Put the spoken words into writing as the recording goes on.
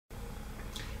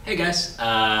Hey guys,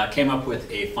 came up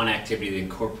with a fun activity that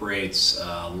incorporates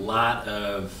a lot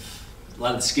of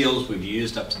the skills we've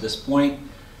used up to this point.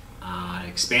 It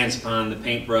expands upon the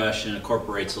paintbrush and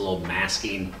incorporates a little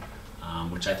masking,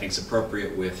 which I think is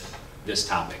appropriate with this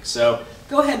topic. So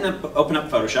go ahead and open up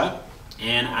Photoshop,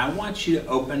 and I want you to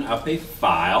open up a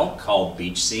file called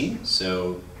Beach Scene.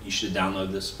 So you should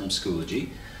download this from Schoology.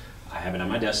 I have it on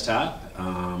my desktop.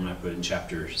 I put it in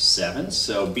chapter 7.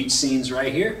 So beach scene's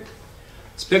right here.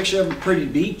 It's a picture of a pretty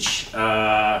beach,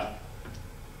 but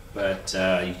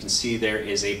you can see there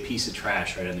is a piece of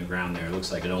trash right on the ground there. It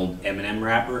looks like an old M&M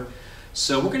wrapper.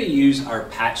 So we're going to use our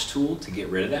patch tool to get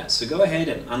rid of that. So go ahead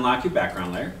and unlock your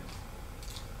background layer.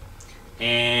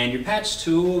 And your patch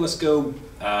tool, let's go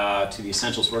to the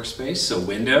Essentials workspace. So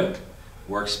Window,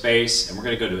 Workspace, and we're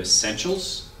going to go to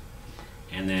Essentials,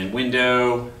 and then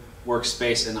Window,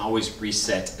 Workspace, and always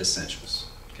reset Essentials.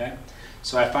 Okay.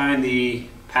 So I find the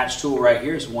patch tool right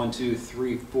here is 1, 2,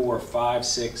 3, 4, 5,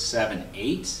 6, 7,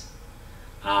 8.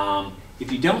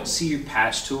 If you don't see your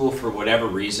patch tool for whatever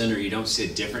reason, or you don't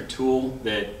see a different tool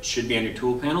that should be on your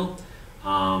tool panel,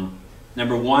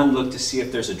 number one, look to see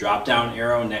if there's a drop-down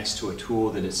arrow next to a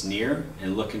tool that it's near,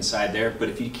 and look inside there. But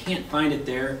if you can't find it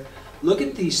there, look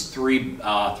at these three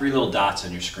little dots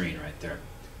on your screen right there.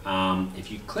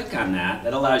 If you click on that,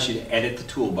 that allows you to edit the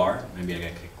toolbar. Maybe I got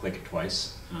to click it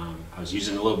twice. I was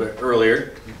using it a little bit earlier.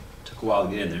 It took a while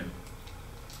to get in there.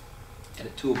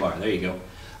 Edit toolbar, there you go.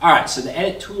 All right, so the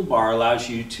edit toolbar allows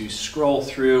you to scroll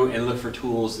through and look for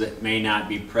tools that may not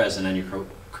be present on your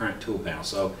current tool panel.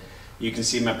 So you can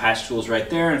see my patch tools right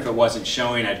there, and if it wasn't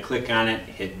showing, I'd click on it,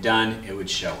 hit done, it would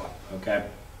show up, okay?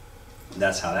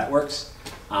 That's how that works.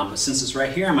 But since it's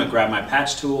right here, I'm going to grab my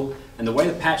patch tool, and the way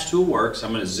the patch tool works, I'm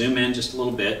going to zoom in just a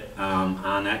little bit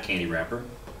on that candy wrapper.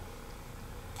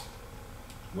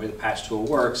 The way the patch tool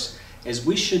works is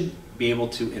we should be able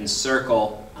to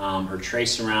encircle or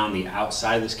trace around the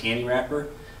outside of this candy wrapper.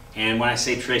 And when I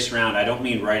say trace around, I don't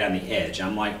mean right on the edge.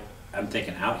 I'm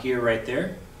thinking out here right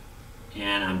there,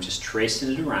 and I'm just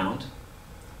tracing it around,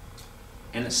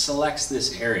 and it selects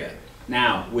this area.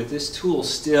 Now, with this tool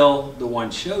still the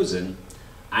one chosen,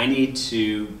 I need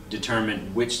to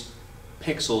determine which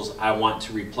pixels I want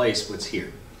to replace what's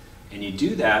here. And you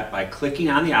do that by clicking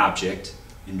on the object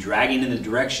and dragging in the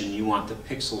direction you want the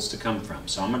pixels to come from.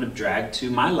 So I'm going to drag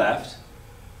to my left,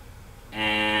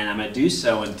 and I'm going to do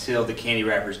so until the candy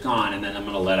wrapper is gone, and then I'm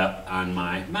going to let up on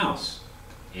my mouse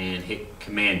and hit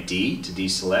Command D to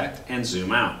deselect and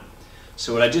zoom out.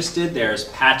 So what I just did there is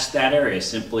patch that area,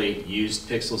 simply used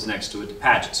pixels next to it to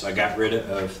patch it. So I got rid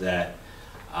of that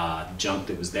junk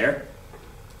that was there.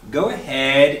 Go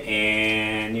ahead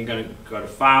and you're going to go to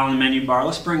File in the menu bar.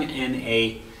 Let's bring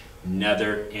in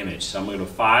another image. So I'm going to go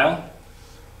to File,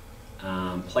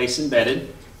 Place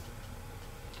Embedded,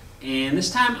 and this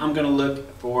time I'm going to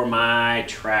look for my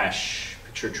trash,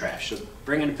 picture trash. So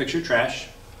bring in a picture trash,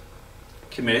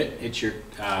 commit it, it's your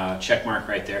check mark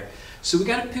right there. So we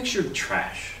got a picture of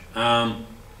trash, and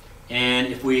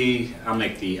if I'll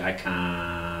make the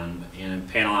icon and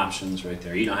panel options right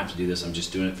there. You don't have to do this, I'm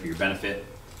just doing it for your benefit.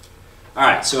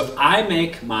 Alright, so if I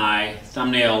make my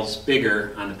thumbnails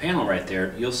bigger on the panel right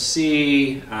there, you'll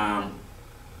see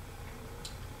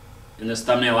in this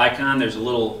thumbnail icon there's a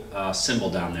little symbol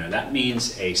down there. That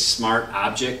means a smart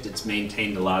object. It's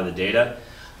maintained a lot of the data.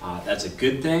 That's a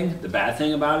good thing. The bad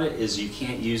thing about it is you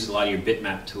can't use a lot of your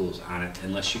bitmap tools on it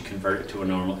unless you convert it to a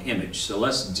normal image. So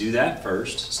let's do that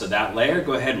first. So that layer,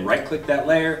 go ahead and right click that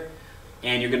layer,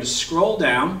 and you're going to scroll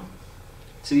down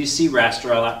till you see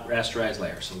rasterized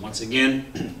layer. So once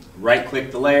again, right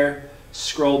click the layer,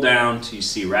 scroll down till you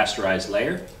see rasterized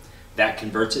layer. That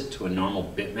converts it to a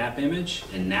normal bitmap image,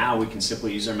 and now we can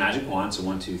simply use our magic wand. So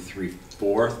 1, 2, 3,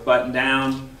 4th button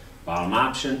down, bottom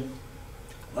option.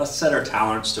 Let's set our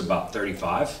tolerance to about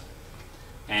 35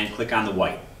 and click on the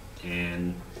white.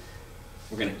 And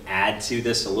we're going to add to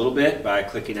this a little bit by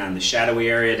clicking on the shadowy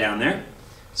area down there.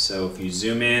 So if you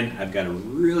zoom in, I've got a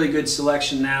really good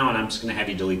selection now, and I'm just going to have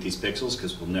you delete these pixels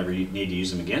because we'll never need to use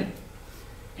them again.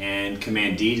 And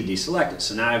Command D to deselect it.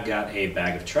 So now I've got a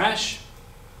bag of trash,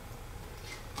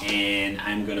 and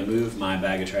I'm going to move my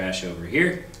bag of trash over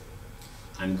here.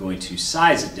 I'm going to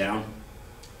size it down.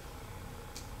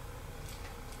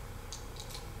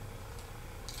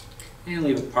 And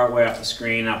leave it part way off the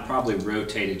screen. I'll probably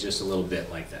rotate it just a little bit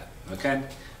like that, okay?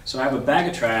 So I have a bag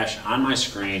of trash on my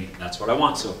screen. That's what I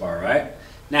want so far, right?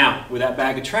 Now, with that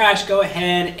bag of trash, go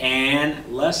ahead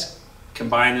and let's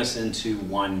combine this into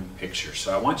one picture.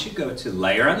 So I want you to go to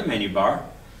Layer on the menu bar,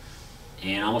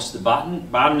 and almost to the bottom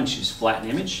and choose Flatten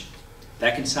Image.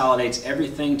 That consolidates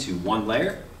everything to one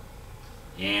layer.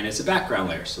 and it's a background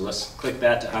layer. So let's click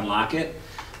that to unlock it.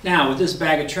 Now with this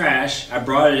bag of trash, I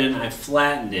brought it in, I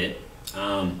flattened it.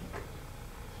 Let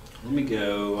me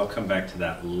go, I'll come back to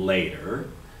that later.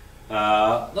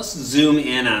 Let's zoom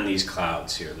in on these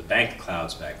clouds here, the bank of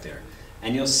clouds back there.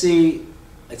 And you'll see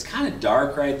it's kind of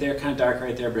dark right there,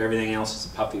 but everything else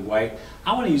is a puffy white.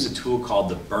 I want to use a tool called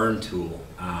the burn tool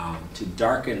to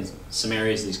darken some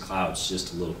areas of these clouds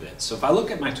just a little bit. So if I look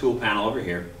at my tool panel over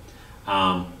here,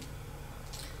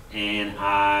 and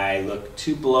I look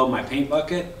below my paint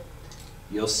bucket,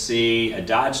 you'll see a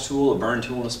dodge tool, a burn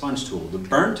tool, and a sponge tool. The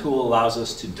burn tool allows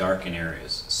us to darken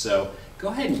areas. So go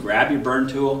ahead and grab your burn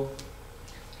tool,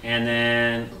 and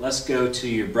then let's go to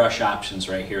your brush options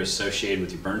right here associated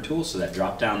with your burn tool, so that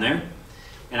drop down there.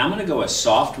 And I'm going to go a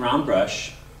soft round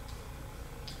brush,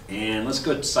 and let's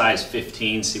go to size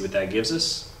 15, see what that gives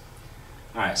us.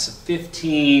 Alright, so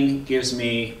 15 gives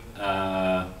me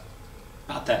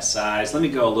about that size. Let me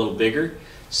go a little bigger.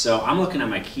 So I'm looking at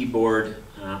my keyboard.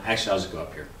 Actually, I'll just go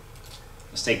up here.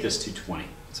 Let's take this to 20.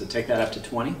 So take that up to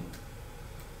 20.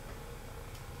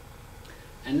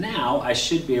 And now I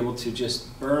should be able to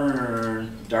just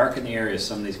darken the area of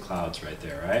some of these clouds right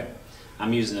there, right?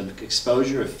 I'm using an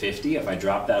exposure of 50. If I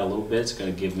drop that a little bit, it's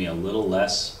going to give me a little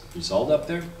less result up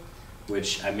there,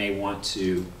 which I may want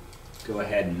to go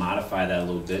ahead and modify that a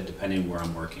little bit depending on where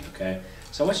I'm working, okay?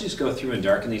 So I want you to just go through and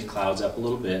darken these clouds up a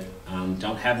little bit.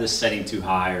 Don't have this setting too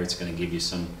high or it's going to give you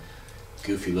some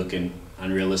goofy looking,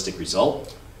 unrealistic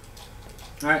result.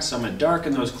 All right, so I'm going to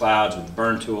darken those clouds with the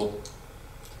burn tool.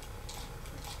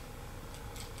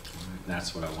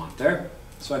 That's what I want there.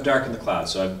 So I've darkened the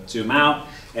clouds. So I zoom out,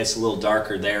 it's a little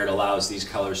darker there. It allows these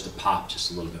colors to pop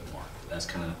just a little bit more. That's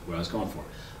kind of what I was going for.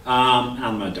 And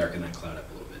I'm going to darken that cloud up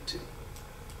a little bit too.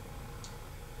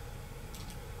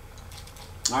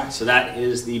 All right, so that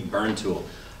is the burn tool.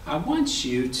 I want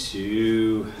you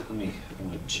to, I don't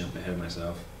want to jump ahead of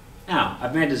myself. Now,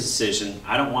 I've made a decision.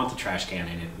 I don't want the trash can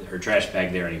in it, or trash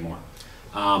bag there anymore.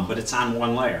 But it's on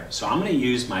one layer. So I'm going to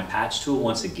use my patch tool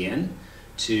once again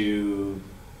to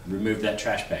remove that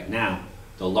trash bag. Now,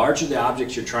 the larger the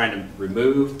objects you're trying to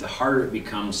remove, the harder it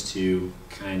becomes to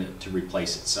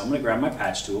replace it. So I'm going to grab my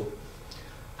patch tool,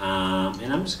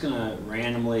 and I'm just going to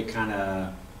randomly kind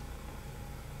of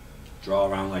draw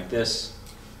around like this.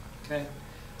 Okay.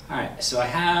 All right. So I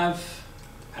have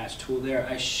a patch tool there.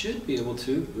 I should be able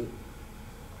to.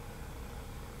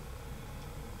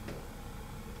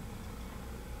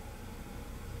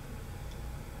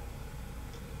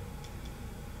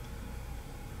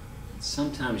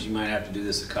 Sometimes you might have to do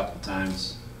this a couple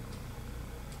times.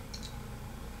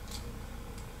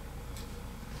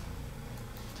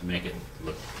 To make it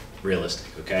look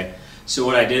realistic, okay? So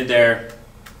what I did there,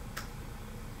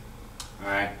 all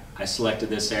right, I selected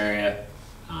this area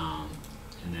and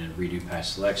then redo patch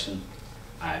selection.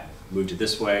 I moved it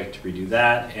this way to redo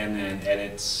that, and then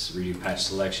edits, redo patch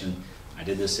selection. I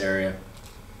did this area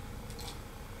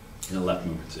and it left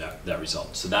me with that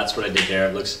result. So that's what I did there.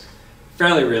 It looks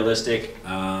fairly realistic.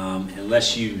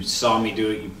 Unless you saw me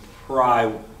do it, you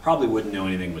probably wouldn't know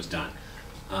anything was done.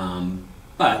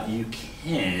 But you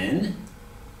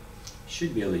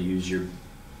should be able to use your,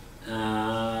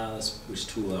 which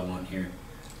tool I want here.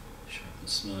 Sharpen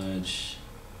smudge,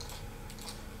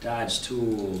 dodge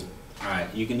tool. All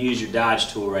right, you can use your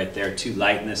dodge tool right there to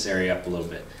lighten this area up a little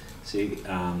bit. See,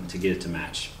 to get it to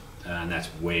match. And that's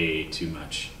way too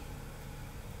much.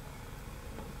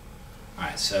 All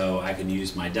right, so I can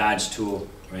use my dodge tool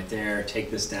right there,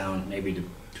 take this down maybe to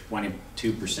 22%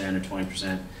 or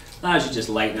 20%. Allows you to just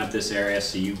lighten up this area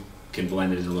so you can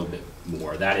blend it in a little bit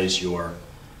more. That is your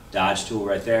dodge tool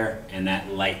right there, and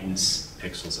that lightens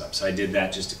pixels up. So I did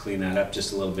that just to clean that up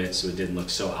just a little bit so it didn't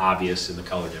look so obvious in the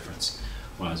color difference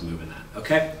when I was moving that.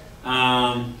 Okay,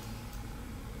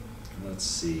 let's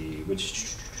see,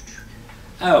 let's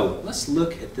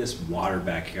look at this water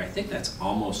back here. I think that's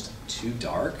almost too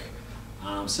dark.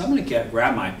 So I'm going to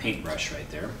grab my paintbrush right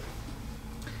there.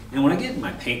 And when I get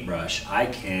my paintbrush, I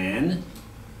can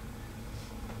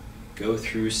go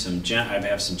through I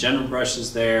have some general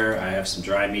brushes there. I have some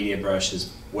dry media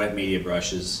brushes, wet media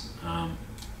brushes, and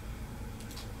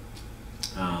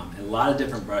a lot of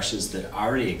different brushes that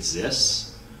already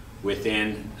exist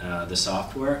within the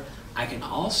software. I can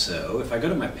also, if I go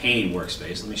to my painting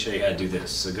workspace, let me show you how to do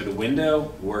this. So go to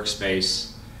Window,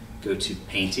 Workspace, go to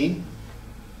Painting.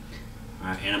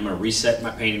 And I'm going to reset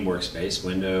my painting workspace,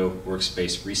 Window,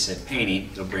 Workspace, Reset Painting.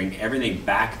 It'll bring everything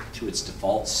back to its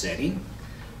default setting.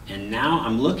 And now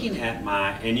I'm looking at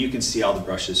and you can see all the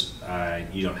brushes.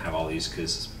 You don't have all these,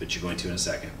 but you're going to in a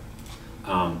second.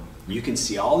 you can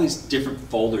see all these different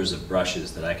folders of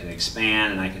brushes that I can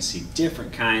expand, and I can see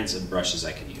different kinds of brushes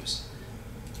I can use.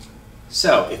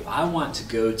 So if I want to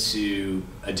go to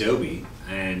Adobe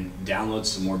and download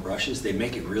some more brushes, they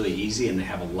make it really easy, and they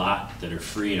have a lot that are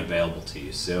free and available to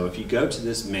you. So if you go to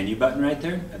this menu button right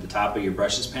there at the top of your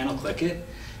brushes panel, click it,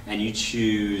 and you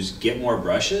choose Get More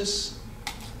Brushes.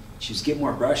 Choose Get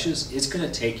More Brushes. It's going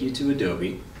to take you to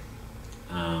Adobe,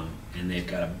 and they've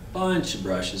got a bunch of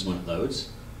brushes when it loads.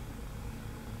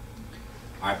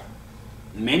 All right.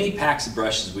 Many packs of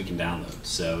brushes we can download.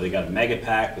 So they got a mega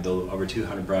pack with over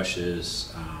 200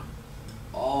 brushes,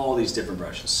 all these different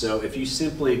brushes. So if you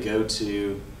simply go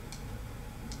to,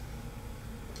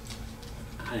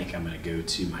 I think I'm going to go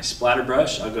to my splatter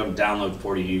brush. I'll go and download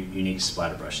 40 unique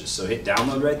splatter brushes. So hit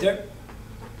download right there.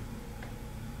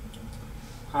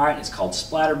 All right, it's called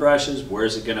Splatter Brushes.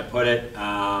 Where's it going to put it?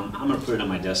 I'm going to put it on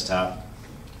my desktop,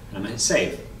 and I'm going to hit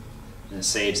save, and it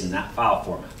saves in that file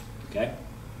format. Okay.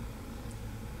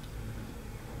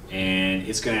 And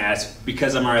it's going to ask,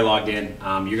 because I'm already logged in,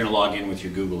 you're going to log in with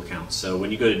your Google account. So when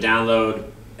you go to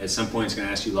download, at some point it's going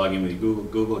to ask you to log in with your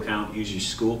Google account, use your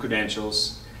school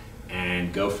credentials,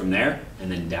 and go from there,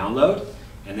 and then download.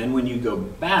 And then when you go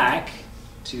back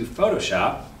to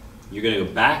Photoshop, you're going to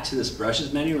go back to this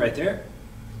brushes menu right there.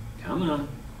 Come on.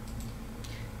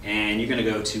 And you're going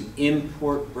to go to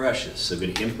Import Brushes. So go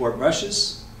to Import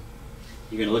Brushes.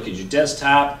 You're going to look at your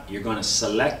desktop, you're going to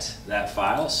select that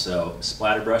file, so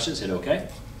Splatter Brushes, hit OK.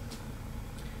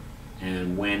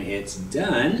 And when it's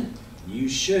done, you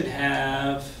should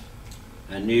have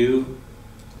a new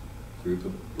group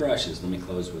of brushes. Let me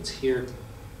close what's here.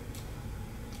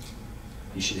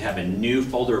 You should have a new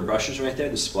folder of brushes right there,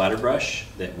 the splatter brush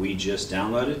that we just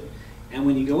downloaded. And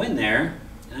when you go in there,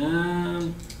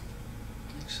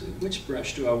 actually, which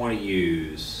brush do I want to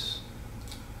use?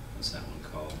 What's that one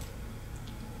called?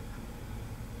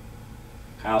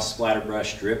 Kyle Splatter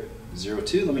Brush Drip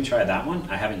 02. Let me try that one.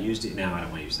 I haven't used it now. I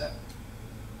don't want to use that.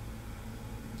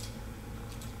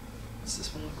 What's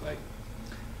this one look like?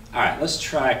 All right, let's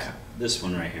try this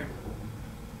one right here.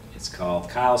 It's called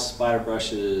Kyle Splatter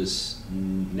Brushes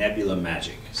Nebula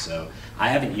Magic. So I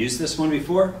haven't used this one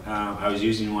before. I was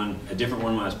using a different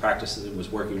one when I was practicing. It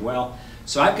was working well.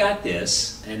 So I've got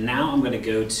this, and now I'm going to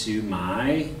go to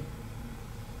my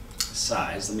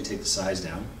size. Let me take the size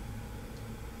down.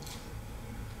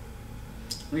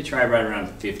 Let me try right around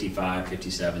 55,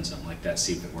 57, something like that,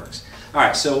 see if it works. All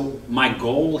right, so my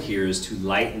goal here is to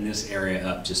lighten this area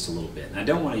up just a little bit. And I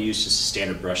don't want to use just a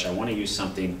standard brush. I want to use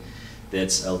something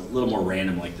that's a little more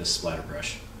random like this splatter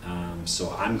brush.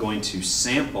 So I'm going to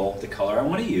sample the color I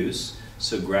want to use.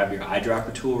 So grab your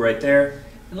eyedropper tool right there,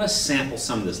 and let's sample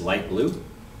some of this light blue.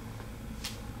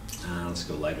 Let's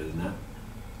go lighter than that.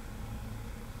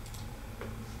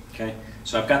 Okay,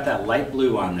 so I've got that light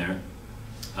blue on there.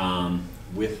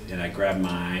 And I grab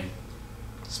my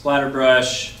splatter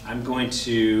brush. I'm going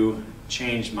to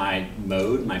change my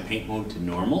mode, my paint mode, to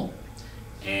normal,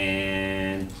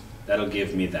 and that'll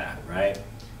give me that, right?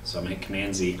 So I'm going to hit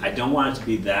Command Z. I don't want it to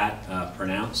be that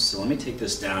pronounced, so let me take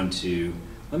this down to,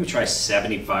 let me try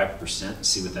 75% and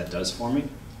see what that does for me.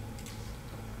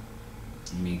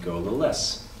 Let me go a little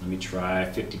less. Let me try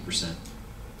 50%.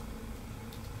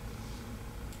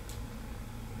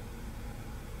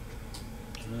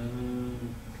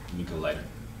 Let me go lighter.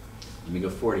 Let me go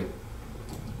 40.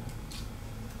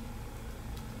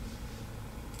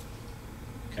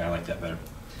 Okay, I like that better.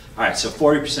 All right, so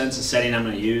 40% is the setting I'm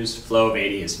going to use. Flow of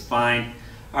 80 is fine.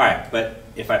 All right, but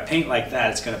if I paint like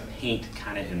that, it's going to paint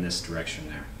kind of in this direction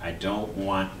there. I don't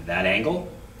want that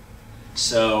angle.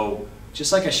 So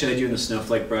just like I showed you in the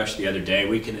snowflake brush the other day,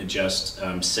 we can adjust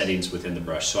settings within the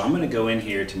brush. So I'm going to go in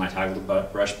here to my toggle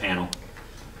brush panel.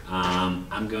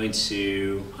 I'm going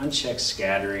to uncheck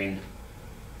scattering,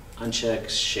 uncheck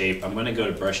shape. I'm going to go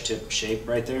to brush tip shape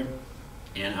right there,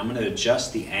 and I'm going to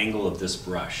adjust the angle of this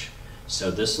brush. So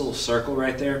this little circle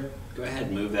right there, go ahead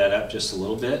and move that up just a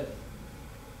little bit.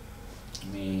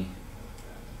 Let me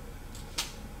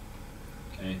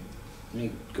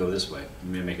go this way. Let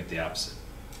me make it the opposite.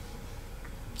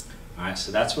 All right,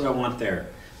 so that's what I want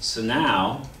there. So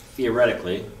now,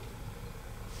 theoretically,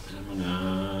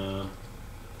 I'm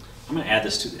gonna add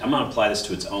this to, I'm gonna apply this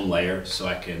to its own layer so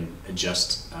I can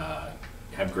adjust,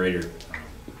 have greater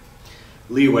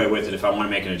leeway with it if I want to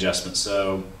make an adjustment.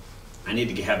 So I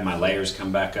need to have my layers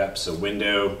come back up. So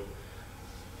window,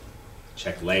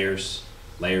 check layers,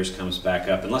 layers comes back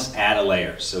up, and let's add a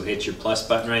layer. So hit your plus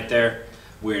button right there.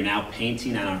 We're now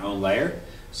painting on our own layer.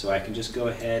 So I can just go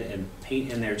ahead and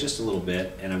paint in there just a little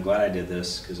bit, and I'm glad I did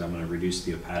this because I'm going to reduce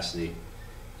the opacity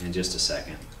in just a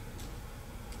second.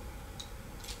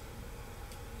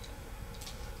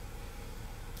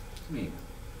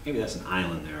 maybe that's an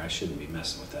island there. I shouldn't be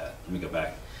messing with that. Let me go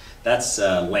back. That's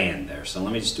land there. So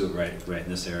let me just do it right in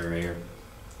this area right here.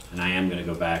 And I am going to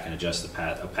go back and adjust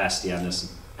the opacity on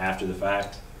this after the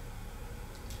fact.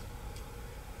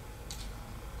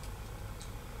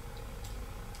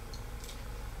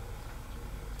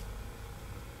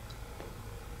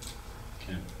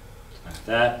 Okay, like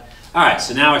that. All right,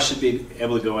 so now I should be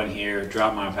able to go in here,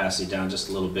 drop my opacity down just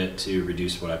a little bit to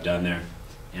reduce what I've done there.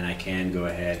 And I can go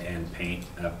ahead and paint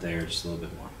up there just a little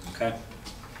bit more, okay?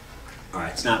 All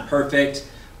right, it's not perfect,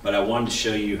 but I wanted to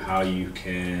show you how you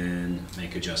can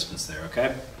make adjustments there,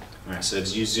 okay? All right, so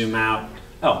as you zoom out,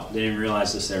 oh, didn't even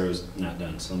realize this area was not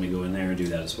done, so let me go in there and do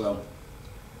that as well.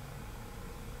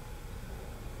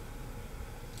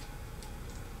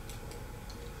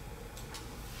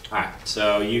 All right,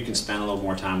 so you can spend a little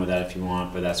more time with that if you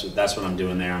want, but that's what I'm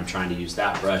doing there. I'm trying to use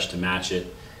that brush to match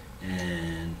it,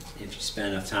 and if you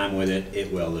spend enough time with it,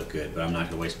 it will look good, but I'm not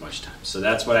going to waste much time. So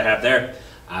that's what I have there.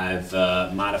 I've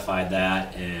modified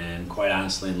that, and quite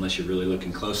honestly, unless you're really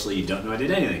looking closely, you don't know I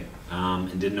did anything,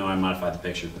 and didn't know I modified the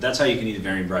picture. But that's how you can use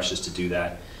varying brushes to do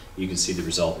that. You can see the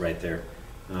result right there.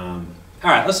 All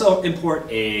right, let's import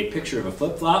a picture of a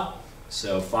flip-flop.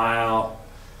 So File,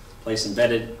 Place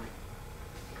Embedded.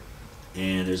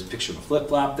 And there's a picture of a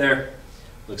flip-flop there.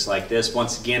 Looks like this.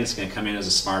 Once again, it's going to come in as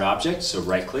a smart object. So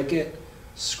right-click it,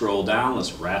 scroll down,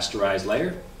 let's rasterize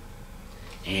layer.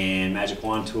 And Magic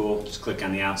Wand tool, just click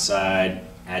on the outside,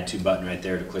 Add to button right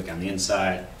there to click on the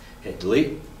inside. Hit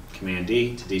delete, Command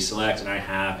D to deselect, and I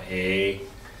have a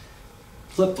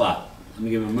flip-flop. Let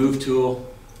me give him a move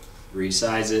tool,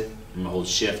 resize it. I'm going to hold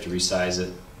shift to resize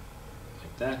it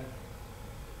like that.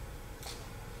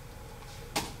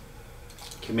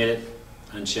 Commit it.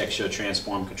 Uncheck Show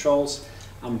Transform Controls.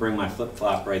 I'm going to bring my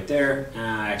flip-flop right there.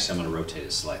 Actually, I'm going to rotate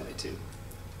it slightly too.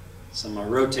 So I'm going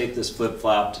to rotate this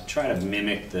flip-flop to try to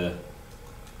mimic the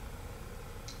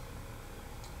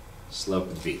slope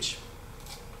of the beach.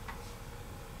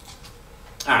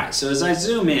 Alright, so as I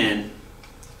zoom in,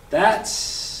 that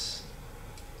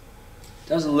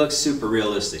doesn't look super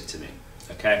realistic to me.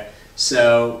 Okay,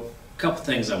 so a couple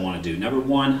things I want to do. Number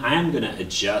one, I am going to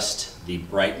adjust the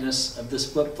brightness of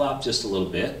this flip-flop just a little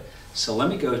bit. So let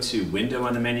me go to Window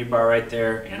on the menu bar right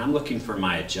there, and I'm looking for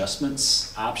my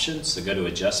Adjustments option. So go to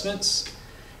Adjustments,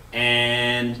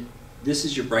 and this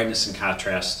is your brightness and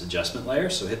contrast adjustment layer.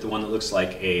 So hit the one that looks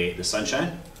like the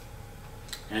sunshine,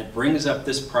 and it brings up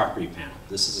this property panel.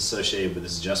 This is associated with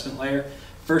this adjustment layer.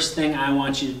 First thing I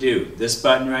want you to do, this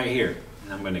button right here,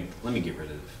 and I'm going to, let me get rid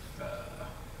of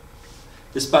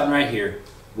this button right here.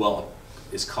 Well,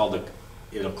 it's called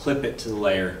it'll clip it to the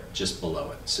layer just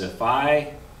below it. So if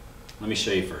let me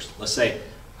show you first. Let's say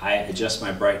I adjust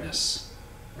my brightness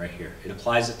right here. It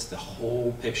applies it to the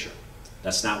whole picture.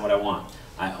 That's not what I want.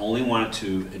 I only want it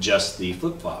to adjust the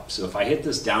flip-flop. So if I hit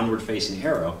this downward facing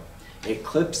arrow, it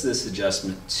clips this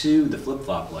adjustment to the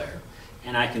flip-flop layer,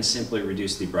 and I can simply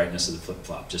reduce the brightness of the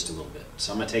flip-flop just a little bit.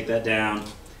 So I'm going to take that down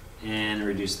and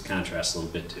reduce the contrast a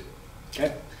little bit too.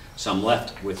 Okay? So I'm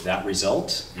left with that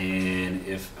result, and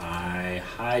if I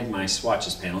hide my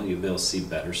swatches panel, you'll be able to see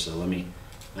better. So let me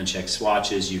uncheck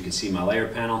swatches. You can see my layer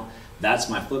panel. That's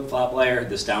my flip-flop layer.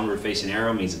 This downward facing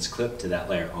arrow means it's clipped to that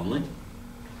layer only.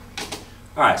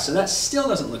 Alright, so that still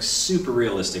doesn't look super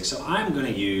realistic, so I'm going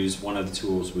to use one of the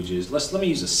tools we use. Let me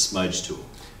use a smudge tool.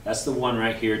 That's the one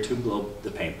right here to below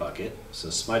the paint bucket. So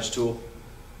smudge tool,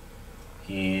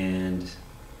 and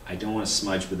I don't want to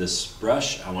smudge with this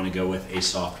brush. I want to go with a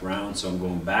soft round, so I'm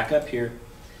going back up here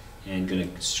and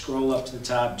going to scroll up to the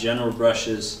top. General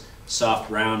brushes, soft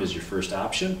round is your first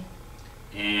option,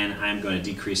 and I'm going to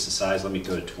decrease the size. Let me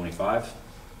go to 25.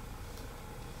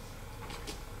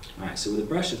 Alright, so with a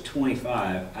brush of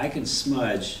 25, I can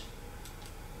smudge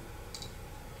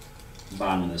the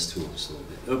bottom of this tool just a little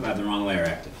bit. Oh, I have the wrong layer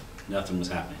active. Nothing was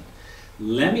happening.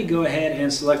 Let me go ahead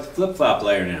and select the flip-flop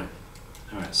layer now.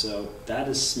 Alright, so that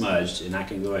is smudged, and I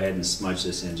can go ahead and smudge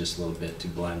this in just a little bit to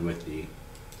blend with the...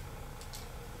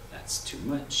 That's too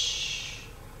much.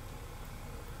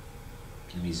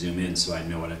 Let me zoom in so I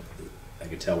know what I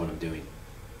can tell what I'm doing.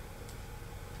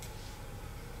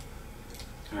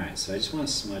 Alright, so I just want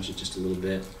to smudge it just a little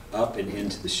bit up and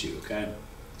into the shoe, okay?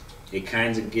 It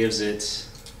kind of gives it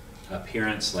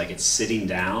appearance like it's sitting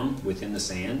down within the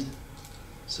sand,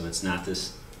 so it's not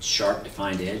this sharp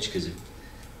defined edge, because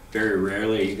very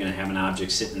rarely are you going to have an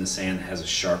object sit in the sand that has a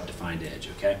sharp defined edge,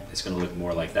 okay? It's going to look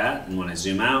more like that, and when I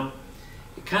zoom out,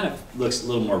 it kind of looks a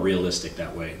little more realistic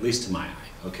that way, at least to my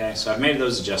eye, okay? So I've made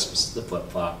those adjustments to the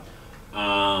flip-flop.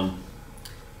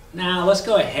 Now let's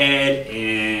go ahead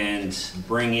and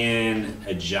bring in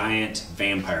a giant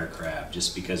vampire crab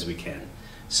just because we can.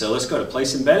 So let's go to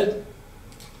place embedded.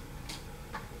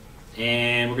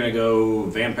 And we're going to go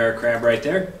vampire crab right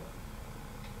there.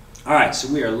 Alright,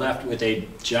 so we are left with a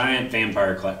giant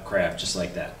vampire crab just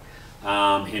like that.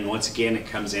 And once again, it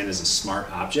comes in as a smart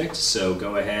object. So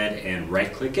go ahead and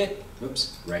right click it.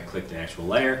 Oops, right click the actual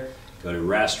layer. Go to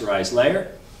rasterize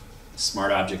layer.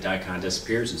 Smart object icon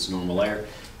disappears, it's a normal layer.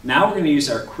 Now we're going to use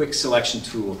our quick selection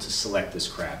tool to select this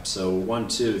crab. So 1,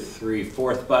 2, 3,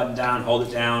 fourth button down, hold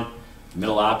it down,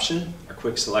 middle option, our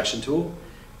quick selection tool.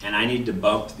 And I need to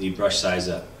bump the brush size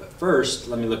up. But first,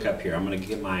 let me look up here. I'm going to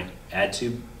get my add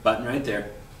to button right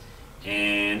there.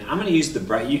 And I'm going to use the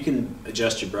brush. You can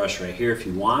adjust your brush right here if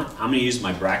you want. I'm going to use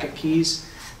my bracket keys.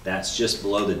 That's just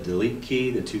below the delete key,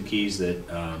 the two keys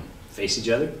that face each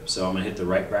other. So I'm going to hit the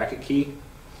right bracket key.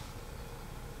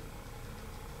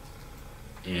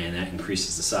 And that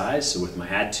increases the size. So with my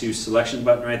add to selection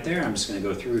button right there, I'm just going to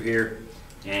go through here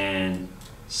and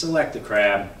select the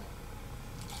crab.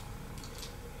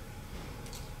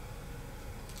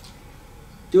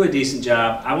 Do a decent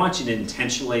job. I want you to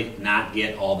intentionally not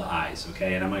get all the eyes,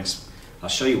 okay? And I'll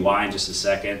show you why in just a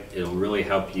second. It'll really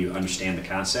help you understand the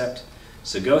concept.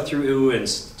 So go through and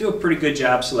do a pretty good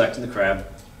job selecting the crab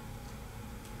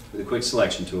with a quick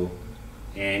selection tool.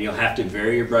 And you'll have to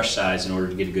vary your brush size in order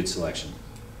to get a good selection.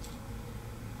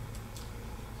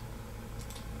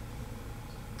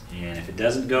 And if it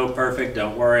doesn't go perfect,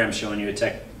 don't worry. I'm showing you a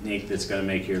technique that's going to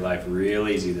make your life real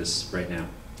easy right now.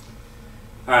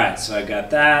 Alright, so I got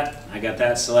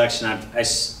that selection. The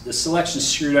selection's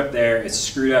screwed up there, it's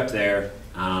screwed up there,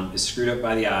 it's screwed up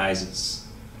by the eyes,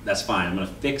 that's fine. I'm going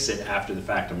to fix it after the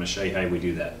fact. I'm going to show you how we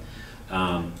do that.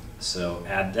 So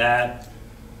add that,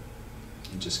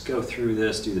 and just go through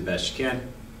this, do the best you can.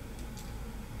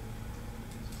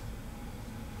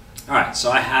 Alright,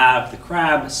 so I have the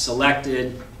crab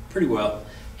selected pretty well,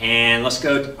 and let's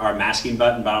go to our masking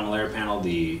button, bottom layer panel,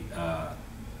 the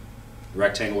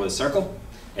rectangle with a circle.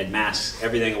 It masks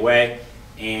everything away,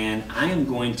 and I am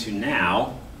going to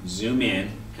now zoom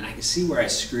in, and I can see where I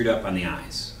screwed up on the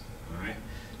eyes. All right,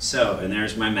 so, and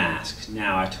there's my mask.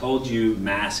 Now I told you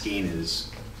masking is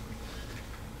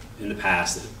in the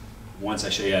past that once I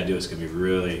show you how to do it, it's going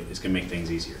to make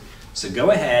things easier. So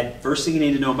go ahead. First thing you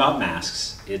need to know about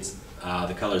masks, it's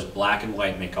the colors black and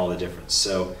white make all the difference.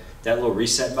 So that little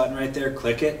reset button right there,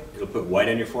 click it. It'll put white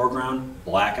on your foreground,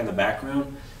 black on the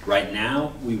background. Right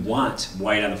now, we want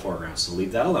white on the foreground, so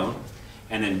leave that alone.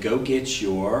 And then go get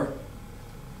your,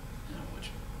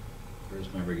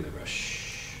 where's my regular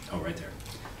brush? Oh, right there.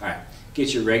 All right,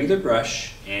 get your regular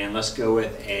brush, and let's go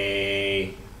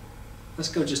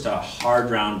just a hard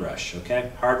round brush,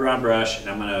 okay? Hard round brush, and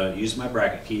I'm gonna use my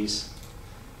bracket keys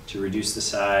to reduce the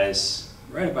size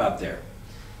right about there.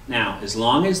 Now, as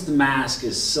long as the mask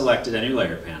is selected on your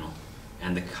layer panel,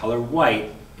 and the color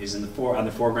white is on the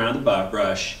foreground of the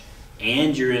brush,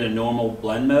 and you're in a normal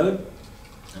blend mode,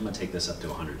 I'm going to take this up to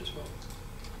 100 as well.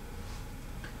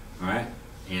 Alright,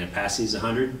 and opacity is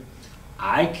 100.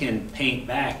 I can paint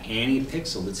back any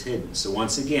pixel that's hidden. So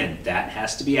once again, that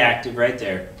has to be active right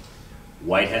there.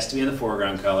 White has to be in the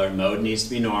foreground color, mode needs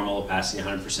to be normal, opacity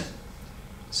 100%.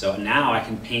 So now I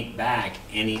can paint back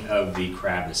any of the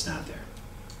crab that's not there.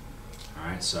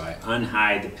 Alright, so I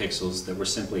unhide the pixels that were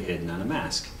simply hidden on a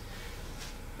mask.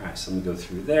 Alright, so let me go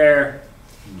through there.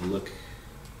 Look,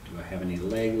 do I have any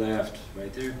leg left?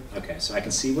 Right there. Okay, so I can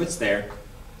see what's there.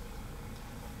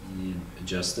 And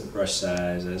adjust the brush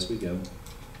size as we go. Alright,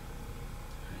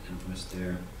 almost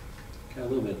there. Got a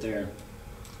little bit there.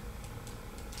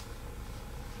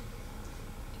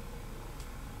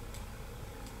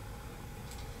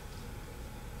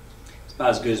 It's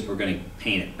about as good as we're going to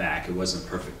paint it back. It wasn't a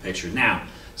perfect picture. Now,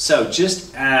 so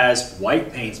just as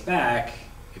white paints back,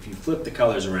 if you flip the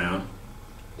colors around,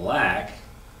 black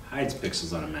hides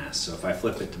pixels on a mask. So if I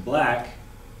flip it to black,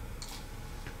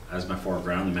 as my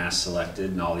foreground, the mask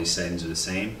selected, and all these settings are the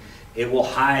same, it will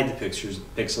hide the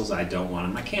pixels I don't want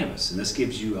on my canvas. And this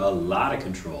gives you a lot of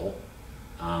control.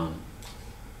 So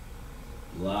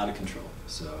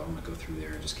I'm going to go through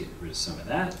there and just get rid of some of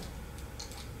that.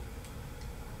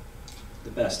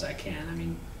 The best I can. I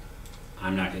mean,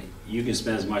 I'm not going to, you can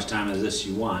spend as much time as this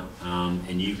you want.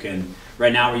 And you can,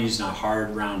 right now we're using a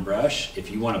hard round brush. If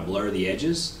you want to blur the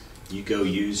edges, you go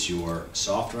use your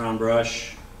soft round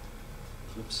brush.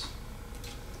 Oops.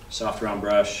 Soft round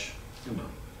brush. Come on.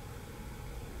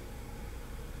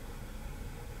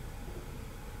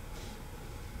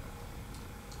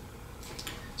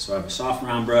 So I have a soft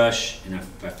round brush, and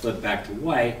if I flip back to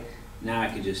white, now I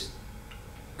can just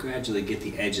gradually get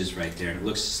the edges right there. It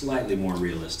looks slightly more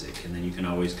realistic. And then you can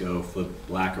always go flip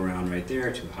black around right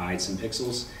there to hide some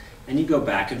pixels. And you go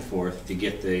back and forth to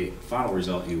get the final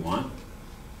result you want.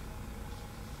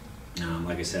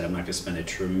 Like I said, I'm not going to spend a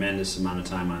tremendous amount of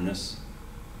time on this.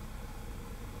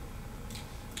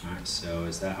 Alright, so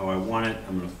is that how I want it?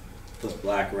 I'm going to flip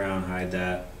black around, hide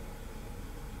that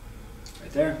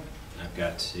right there. I've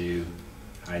got to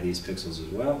hide these pixels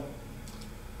as well.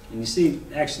 And you see,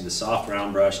 actually the soft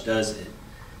round brush does it.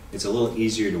 It's a little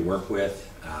easier to work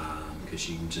with because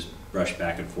you can just brush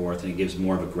back and forth and it gives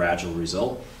more of a gradual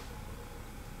result.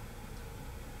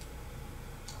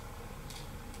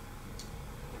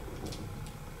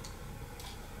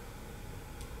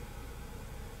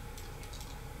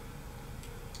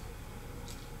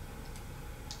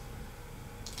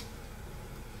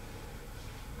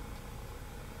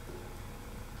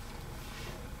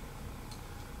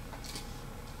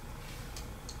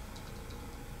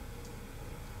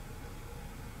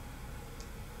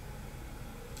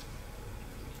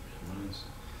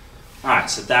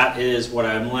 Alright, so that is what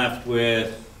I'm left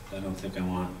with. I don't think I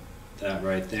want that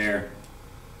right there.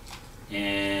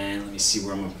 And let me see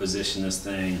where I'm going to position this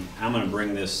thing. I'm going to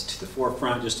bring this to the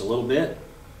forefront just a little bit.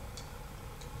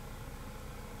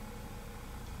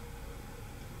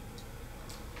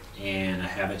 And I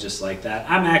have it just like that.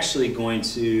 I'm actually going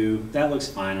to, that looks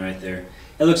fine right there.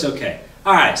 It looks okay.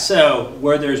 Alright, so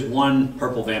where there's one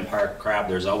purple vampire crab,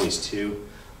 there's always two.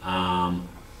 Let me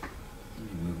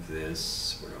move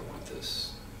this. Where do I want this?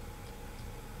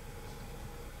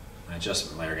 My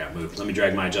adjustment layer got moved. Let me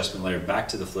drag my adjustment layer back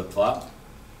to the flip-flop.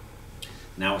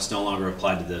 Now it's no longer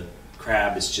applied to the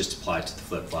crab, it's just applied to the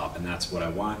flip-flop, and that's what I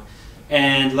want.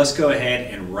 And let's go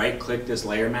ahead and right-click this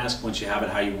layer mask once you have it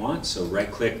how you want. So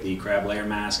right-click the crab layer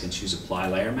mask and choose Apply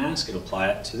Layer Mask. It'll apply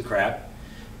it to the crab,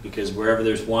 because wherever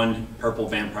there's one purple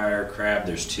vampire crab,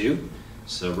 there's two.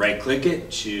 So right-click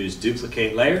it, choose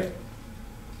Duplicate Layer,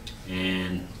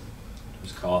 and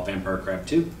just call it Vampire Crab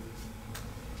 2.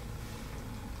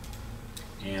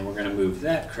 And we're going to move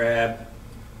that crab.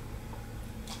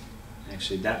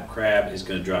 Actually, that crab is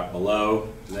going to drop below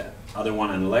that other one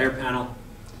on the layer panel.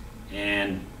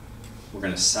 And we're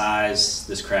going to size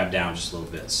this crab down just a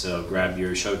little bit. So grab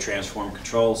your Show Transform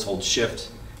controls, hold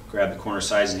Shift, grab the corner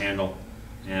sizing handle,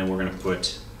 and we're going to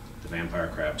put the vampire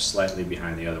crab slightly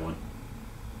behind the other one.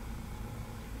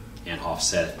 And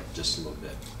offset it just a little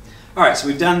bit. Alright, so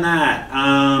we've done that.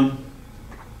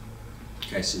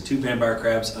 Okay, so two vampire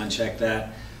crabs, uncheck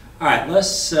that. Alright,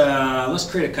 let's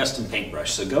create a custom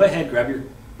paintbrush. So go ahead, grab your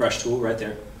brush tool right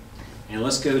there, and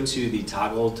let's go to the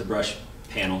toggle to brush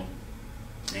panel.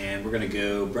 And we're going to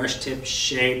go brush tip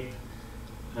shape.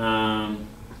 We're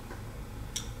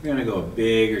going to go a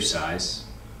bigger size.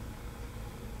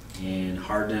 And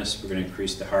hardness, we're going to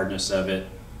increase the hardness of it.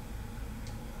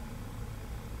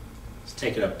 Let's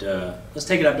take it up to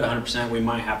 100%. We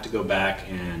might have to go back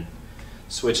and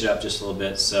switch it up just a little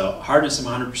bit. So hardness of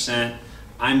 100%.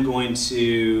 I'm going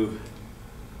to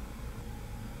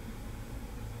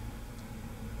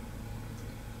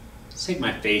take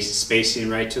my face spacing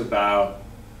right to about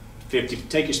 50.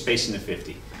 Take your spacing to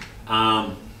 50.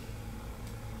 Angle's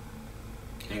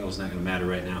not going to matter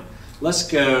right now. Let's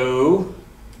go.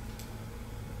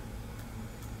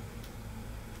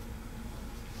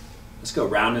 Let's go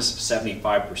roundness of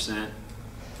 75%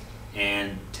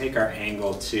 and take our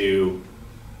angle to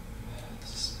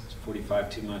 45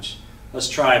 too much. Let's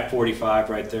try 45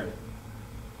 right there.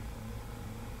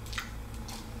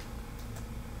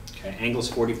 Okay, angle's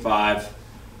 45.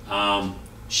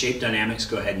 Shape dynamics,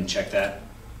 go ahead and check that.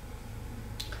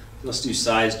 Let's do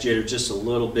size jitter just a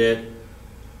little bit.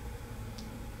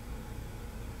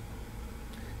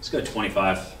 Let's go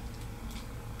 25.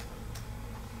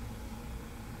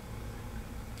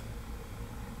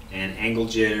 And angle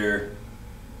jitter,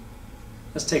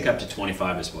 let's take up to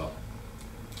 25 as well.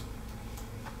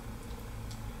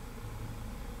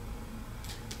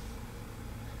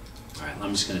 All right,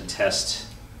 I'm just going to test.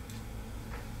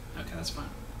 Okay, that's fine.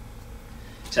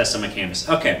 Test on my canvas.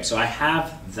 Okay, so I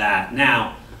have that.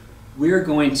 Now, we're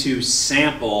going to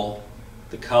sample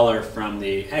the color from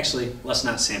the, actually, let's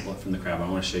not sample it from the crab. I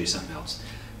want to show you something else.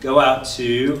 Go out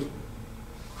to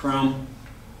Chrome,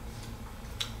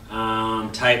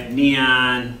 type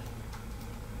neon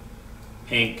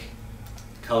pink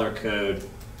color code,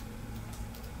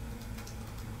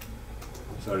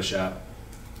 Photoshop.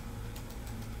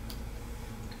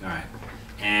 All right,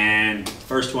 and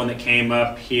first one that came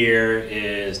up here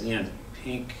is neon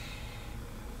pink.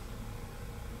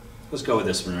 let's go with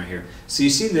this one right here. So you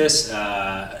see this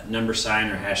number sign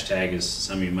or hashtag, as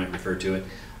some of you might refer to it,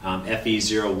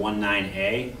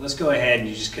 FE019A. Let's go ahead and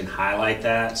you just can highlight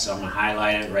that. So I'm going to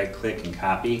highlight it, right click and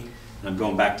copy. And I'm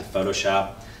going back to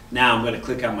Photoshop. Now I'm going to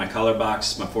click on my color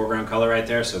box, my foreground color right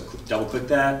there. So double click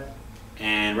that.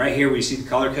 And right here where you see the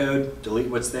color code, delete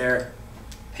what's there,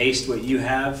 paste what you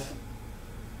have,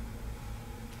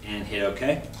 and hit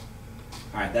OK.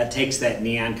 All right, that takes that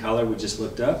neon color we just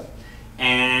looked up.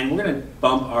 And we're going to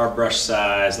bump our brush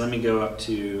size. Let me go up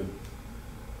to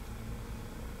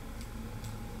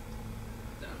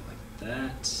like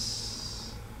that.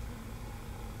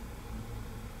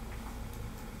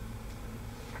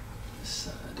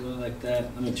 Do it like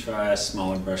that. Let me try a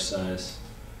smaller brush size.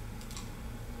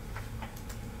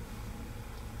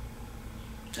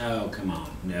 Oh, come on.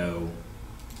 No.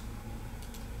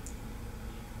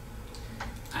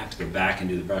 I have to go back and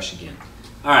do the brush again.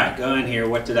 All right, go in here.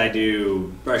 What did I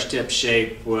do? Brush tip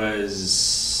shape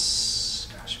was,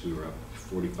 gosh, we were up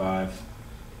 45.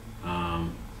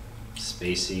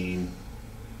 Spacing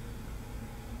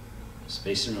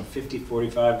of 50,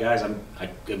 45. Guys, I'm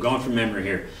going from memory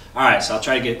here. All right, so I'll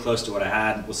try to get close to what I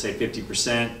had. We'll say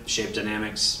 50%. Shape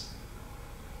dynamics.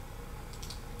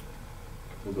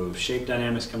 We'll go shape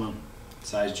dynamics. Come on.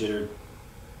 Size jitter.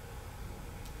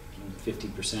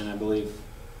 50%, I believe.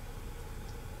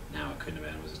 No, it couldn't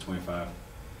have been. Was it 25?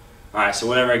 All right, so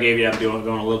whatever I gave you, I'm going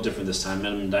a little different this time.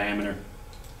 Minimum diameter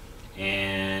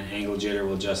and angle jitter.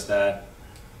 We'll adjust that.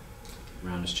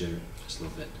 Roundness jitter, just a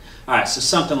little bit. All right, so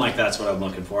something like that's what I'm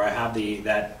looking for. I have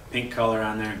that pink color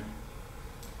on there,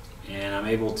 and I'm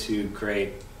able to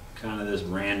create kind of this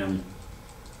randomness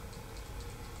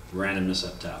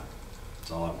up top.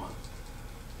 That's all I want.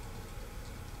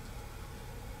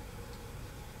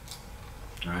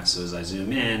 All right, so as I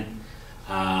zoom in,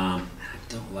 I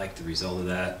don't like the result of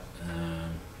that.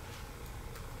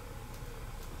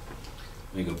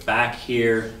 Let me go back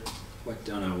here. What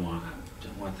don't I want? I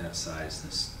don't want that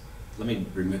size. Let me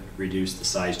reduce the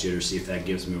size jitter, see if that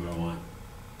gives me what I want.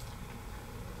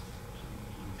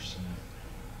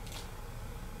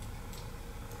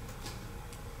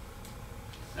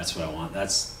 That's what I want.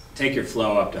 Take your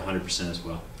flow up to 100% as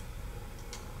well.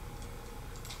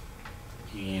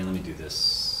 And let me do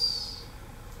this.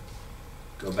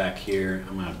 Go back here.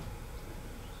 I'm gonna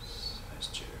size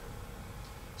jitter.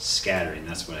 Scattering,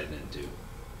 that's what I didn't do.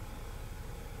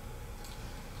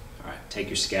 All right, take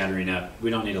your scattering up.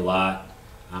 We don't need a lot.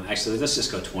 Actually, let's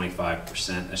just go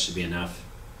 25%. That should be enough.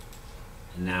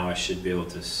 And now I should be able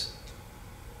to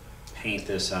paint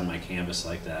this on my canvas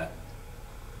like that.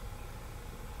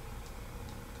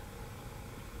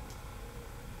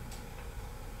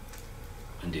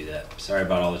 Undo that. Sorry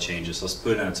about all the changes. Let's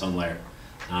put it on its own layer.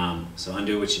 So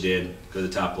undo what you did. Go to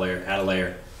the top layer, add a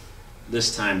layer.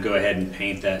 This time, go ahead and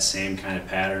paint that same kind of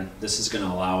pattern. This is going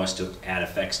to allow us to add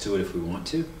effects to it if we want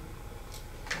to.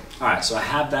 All right, so I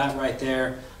have that right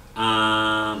there.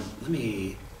 Let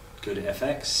me go to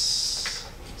FX.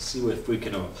 See if we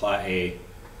can apply a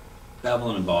bevel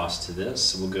and emboss to this.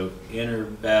 So we'll go inner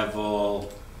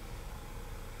bevel,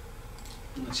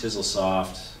 chisel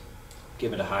soft,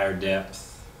 give it a higher depth.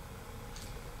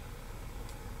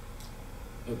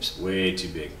 Oops, way too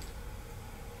big.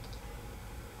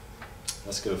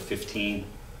 Let's go 15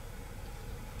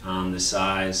 on the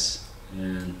size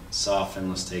and soften.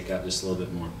 Let's take out just a little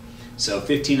bit more. So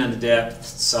 15 on the depth,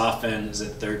 soften is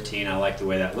at 13. I like the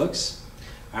way that looks.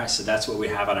 All right, so that's what we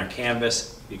have on our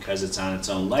canvas. Because it's on its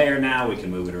own layer now, we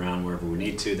can move it around wherever we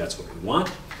need to. That's what we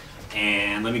want.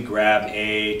 And let me grab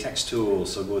a text tool.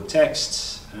 So go with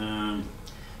text.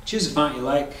 Choose a font you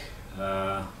like.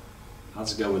 I'll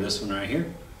just go with this one right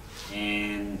here.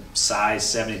 And size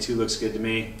 72 looks good to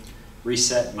me.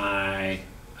 Reset my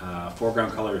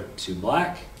foreground color to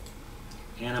black.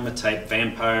 And I'm going to type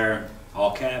vampire,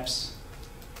 all caps,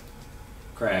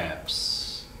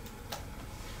 crabs.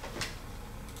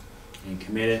 And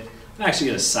commit it. I'm actually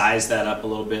going to size that up a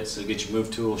little bit. So get your move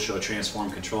tool, show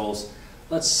transform controls.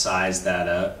 Let's size that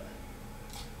up.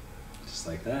 Just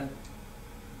like that.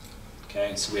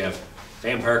 Okay, so we have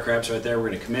vampire crabs right there. We're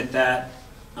going to commit that.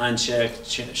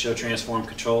 Uncheck, show transform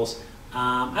controls.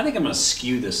 I think I'm going to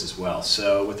skew this as well.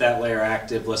 So with that layer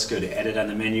active, let's go to edit on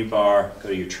the menu bar. Go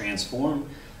to your transform.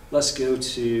 Let's go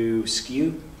to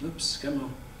skew. Oops, come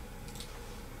on.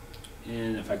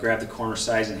 And if I grab the corner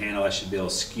sizing handle, I should be able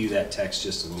to skew that text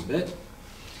just a little bit.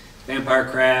 Vampire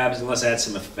crabs, and let's add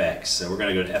some effects. So we're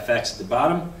going to go to FX at the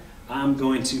bottom. I'm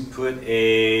going to put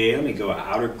let me go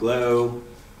outer glow.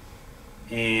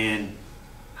 And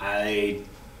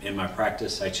in my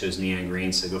practice, I chose neon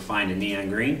green. So go find a neon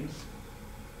green.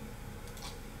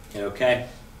 Hit OK.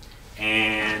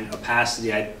 And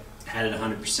opacity, I had it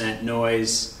 100%.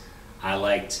 Noise, I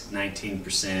liked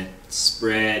 19%.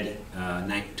 Spread,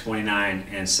 29,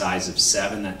 and size of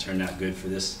 7. That turned out good for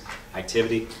this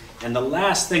activity. And the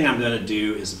last thing I'm going to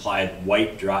do is apply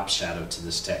white drop shadow to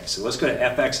this text. So let's go to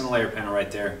FX on the layer panel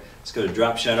right there. Let's go to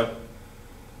drop shadow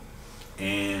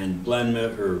and blend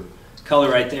mode or color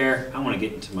right there. I want to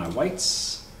get into my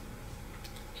whites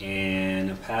and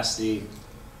opacity.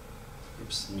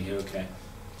 Oops, let me hit OK.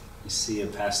 You see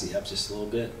opacity up just a little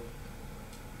bit.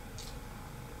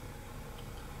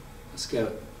 Let's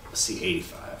go. Let's see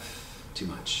 85. Too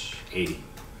much. 80.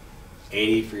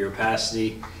 80 for your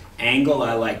opacity. Angle,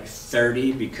 I like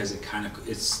 30 because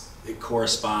it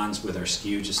corresponds with our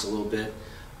skew just a little bit.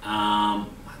 Let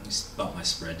me bump my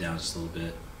spread down just a little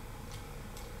bit.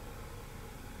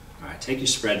 All right, take your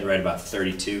spread to right about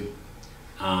 32.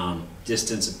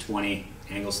 Distance of 20,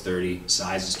 angle's 30,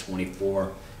 size is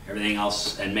 24. Everything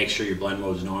else, and make sure your blend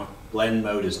mode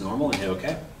is normal, and hit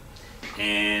OK.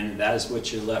 And that is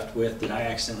what you're left with. Did I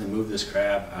accidentally move this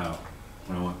crab? Oh,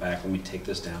 when I went back, let me take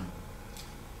this down.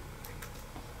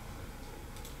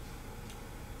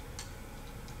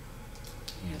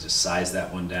 And just size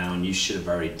that one down. You should have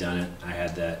already done it. I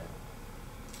had that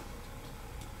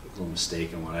little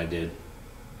mistake in what I did.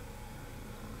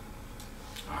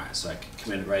 Alright, so I can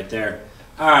commit it right there.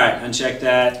 Alright, uncheck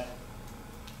that.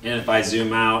 And if I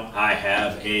zoom out, I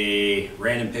have a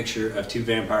random picture of 2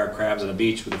 vampire crabs on a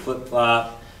beach with a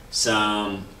flip-flop,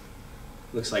 some,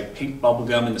 looks like pink bubble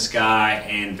gum in the sky,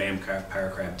 and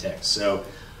vampire crab text. So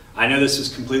I know this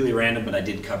was completely random, but I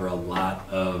did cover a lot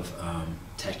of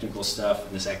technical stuff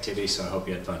in this activity, so I hope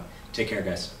you had fun. Take care,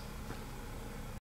 guys.